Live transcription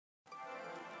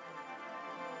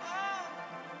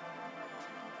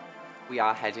We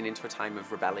are heading into a time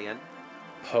of rebellion.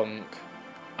 Punk,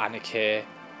 anarchy,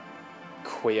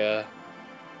 queer,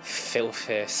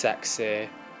 filthy, sexy,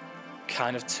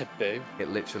 kind of taboo. It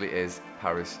literally is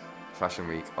Paris Fashion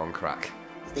Week on crack.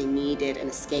 They needed an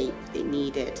escape, they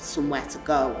needed somewhere to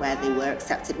go where they were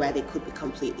accepted, where they could be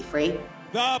completely free.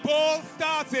 The ball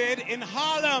started in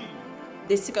Harlem.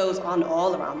 This goes on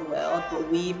all around the world, but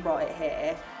we've brought it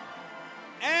here.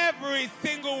 Every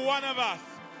single one of us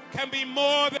can be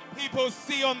more than people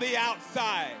see on the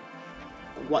outside.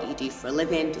 What you do for a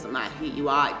living, doesn't matter who you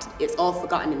are, it's all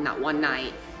forgotten in that one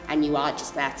night, and you are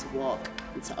just there to walk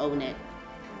and to own it.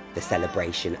 The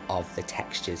celebration of the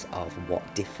textures of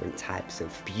what different types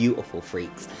of beautiful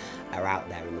freaks are out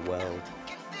there in the world.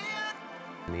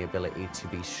 And the ability to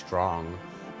be strong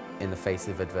in the face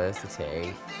of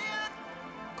adversity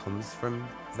comes from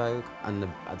Vogue, and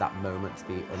at that moment to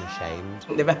be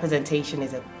unashamed. The representation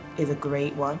is a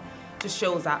great one. Just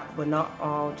shows that we're not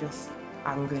all just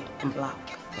angry and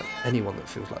black. Anyone that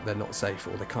feels like they're not safe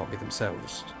or they can't be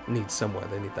themselves needs somewhere.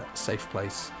 They need that safe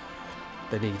place.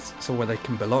 They need somewhere they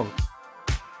can belong.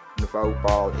 The Vogue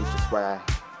Ball is just where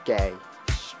gay,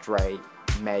 straight,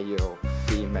 male,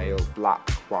 female, black,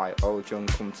 white, all young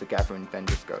come together and then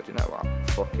just go, do you know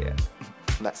what, fuck it,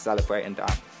 let's celebrate and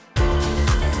dance.